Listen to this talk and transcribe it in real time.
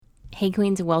Hey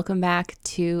Queens, and welcome back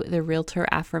to the Realtor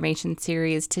Affirmation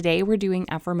series. Today we're doing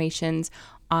affirmations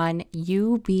on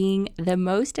you being the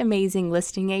most amazing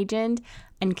listing agent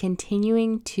and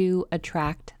continuing to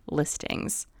attract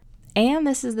listings. And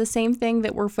this is the same thing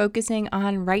that we're focusing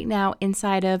on right now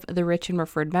inside of the Rich and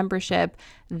Referred membership.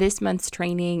 This month's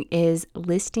training is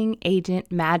Listing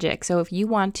Agent Magic. So if you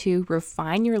want to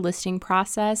refine your listing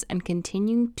process and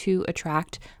continue to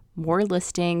attract more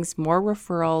listings, more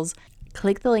referrals,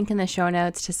 click the link in the show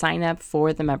notes to sign up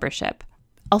for the membership.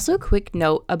 Also, a quick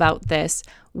note about this.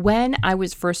 When I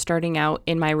was first starting out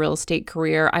in my real estate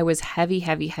career, I was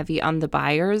heavy on the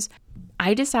buyers.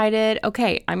 I decided,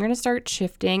 okay, I'm going to start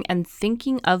shifting and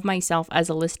thinking of myself as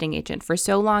a listing agent. For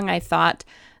so long, I thought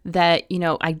that,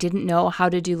 I didn't know how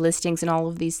to do listings and all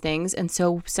of these things. And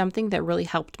so something that really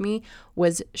helped me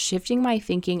was shifting my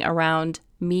thinking around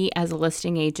me as a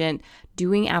listing agent,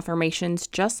 doing affirmations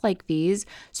just like these.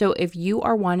 So if you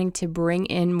are wanting to bring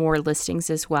in more listings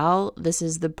as well, this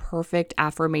is the perfect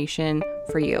affirmation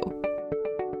for you.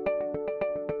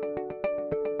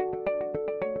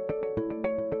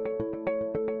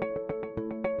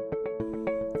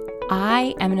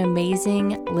 I am an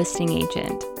amazing listing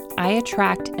agent. I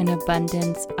attract an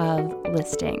abundance of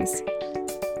listings.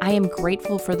 I am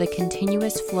grateful for the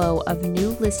continuous flow of new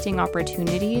listing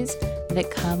opportunities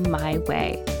that come my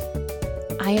way.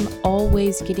 I am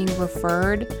always getting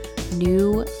referred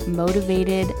new,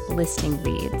 motivated listing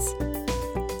leads.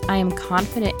 I am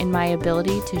confident in my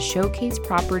ability to showcase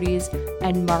properties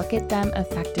and market them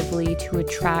effectively to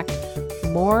attract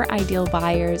more ideal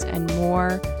buyers and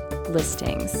more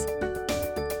listings.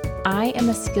 I am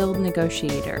a skilled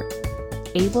negotiator,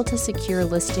 able to secure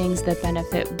listings that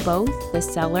benefit both the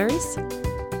sellers,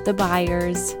 the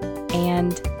buyers,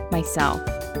 and myself.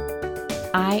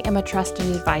 I am a trusted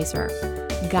advisor,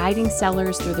 guiding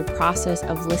sellers through the process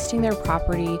of listing their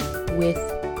property with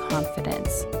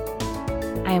confidence.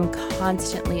 I am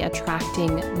constantly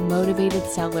attracting motivated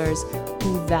sellers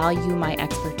who value my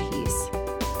expertise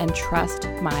and trust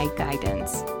my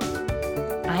guidance.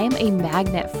 I am a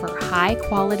magnet for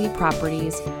high-quality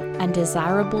properties and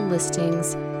desirable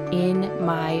listings in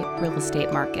my real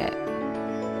estate market.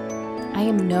 I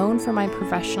am known for my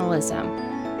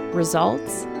professionalism,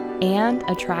 results, and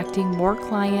attracting more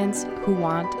clients who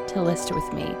want to list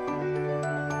with me.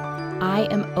 I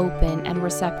am open and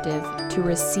receptive to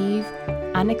receive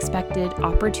unexpected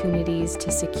opportunities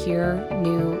to secure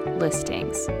new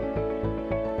listings.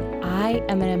 I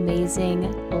am an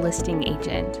amazing listing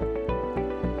agent.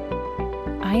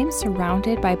 I am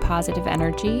surrounded by positive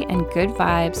energy and good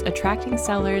vibes, attracting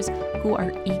sellers who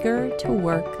are eager to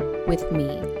work with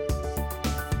me.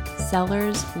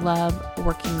 Sellers love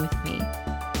working with me.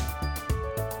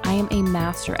 I am a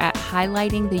master at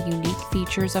highlighting the unique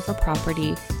features of a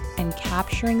property and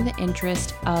capturing the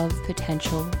interest of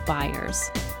potential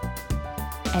buyers.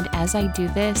 And as I do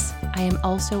this, I am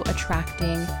also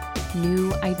attracting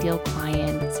new ideal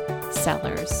clients,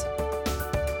 sellers.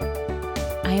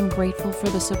 I am grateful for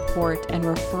the support and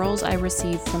referrals I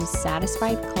receive from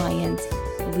satisfied clients,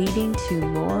 leading to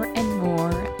more and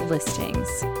more listings.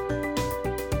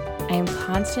 I am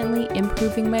constantly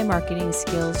improving my marketing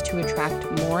skills to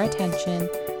attract more attention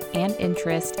and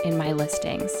interest in my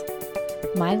listings.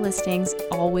 My listings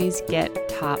always get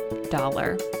top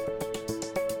dollar.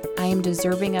 I am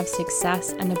deserving of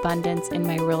success and abundance in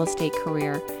my real estate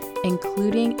career,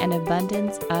 including an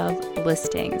abundance of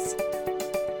listings.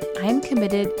 I am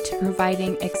committed to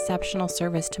providing exceptional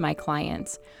service to my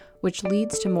clients, which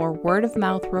leads to more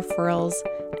word-of-mouth referrals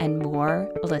and more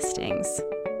listings.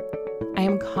 I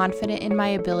am confident in my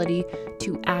ability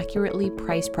to accurately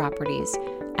price properties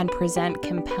and present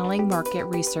compelling market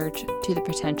research to the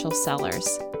potential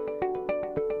sellers.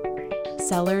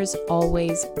 Sellers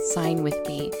always sign with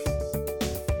me.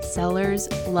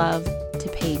 Sellers love to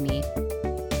pay me.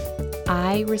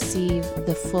 I receive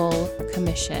the full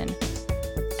commission,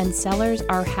 and sellers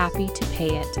are happy to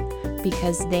pay it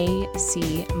because they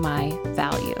see my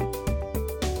value.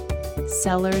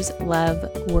 Sellers love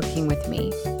working with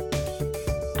me.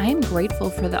 I am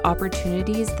grateful for the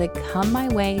opportunities that come my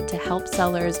way to help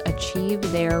sellers achieve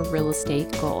their real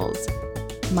estate goals.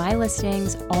 My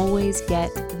listings always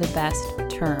get the best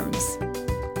terms.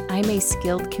 I'm a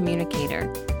skilled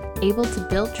communicator, able to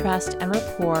build trust and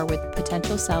rapport with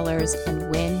potential sellers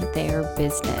and win their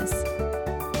business.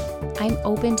 I'm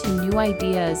open to new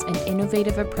ideas and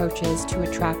innovative approaches to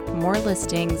attract more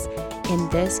listings in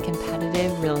this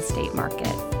competitive real estate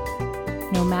market.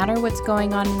 No matter what's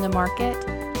going on in the market,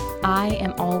 I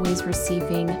am always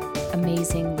receiving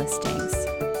amazing listings.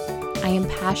 I am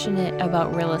passionate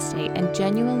about real estate and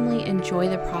genuinely enjoy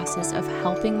the process of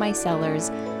helping my sellers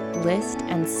list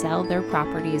and sell their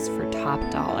properties for top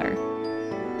dollar.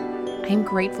 I am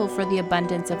grateful for the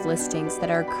abundance of listings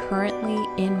that are currently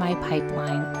in my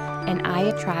pipeline, and I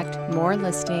attract more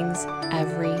listings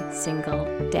every single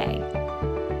day.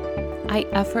 I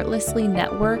effortlessly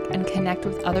network and connect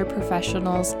with other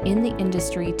professionals in the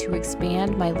industry to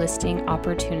expand my listing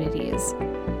opportunities.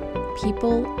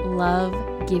 People love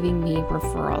giving me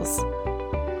referrals.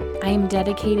 I am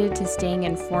dedicated to staying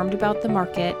informed about the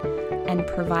market and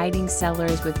providing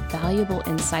sellers with valuable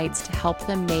insights to help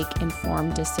them make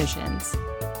informed decisions.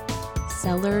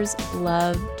 Sellers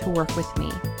love to work with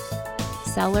me.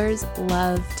 Sellers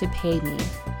love to pay me.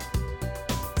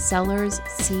 Sellers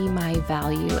see my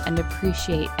value and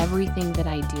appreciate everything that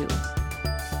I do.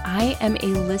 I am a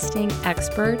listing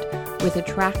expert with a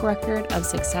track record of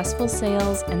successful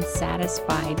sales and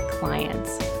satisfied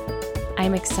clients.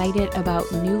 I'm excited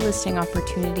about new listing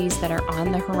opportunities that are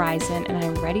on the horizon, and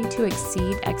I'm ready to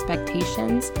exceed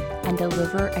expectations and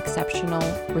deliver exceptional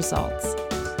results.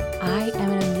 I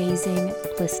am an amazing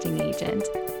listing agent.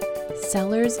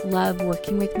 Sellers love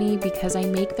working with me because I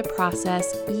make the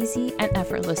process easy and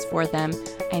effortless for them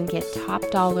and get top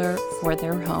dollar for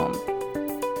their home.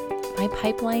 My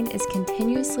pipeline is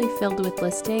continuously filled with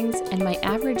listings, and my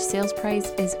average sales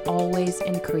price is always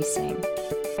increasing.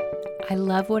 I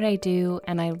love what I do,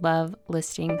 and I love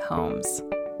listing homes.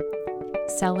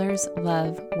 Sellers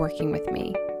love working with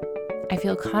me. I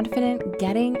feel confident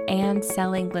getting and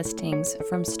selling listings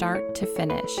from start to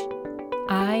finish.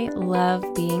 I love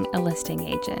being a listing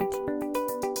agent.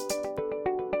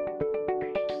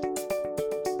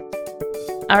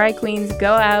 All right, queens,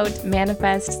 go out,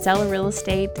 manifest, sell real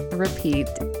estate, repeat.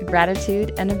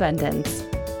 Gratitude and abundance.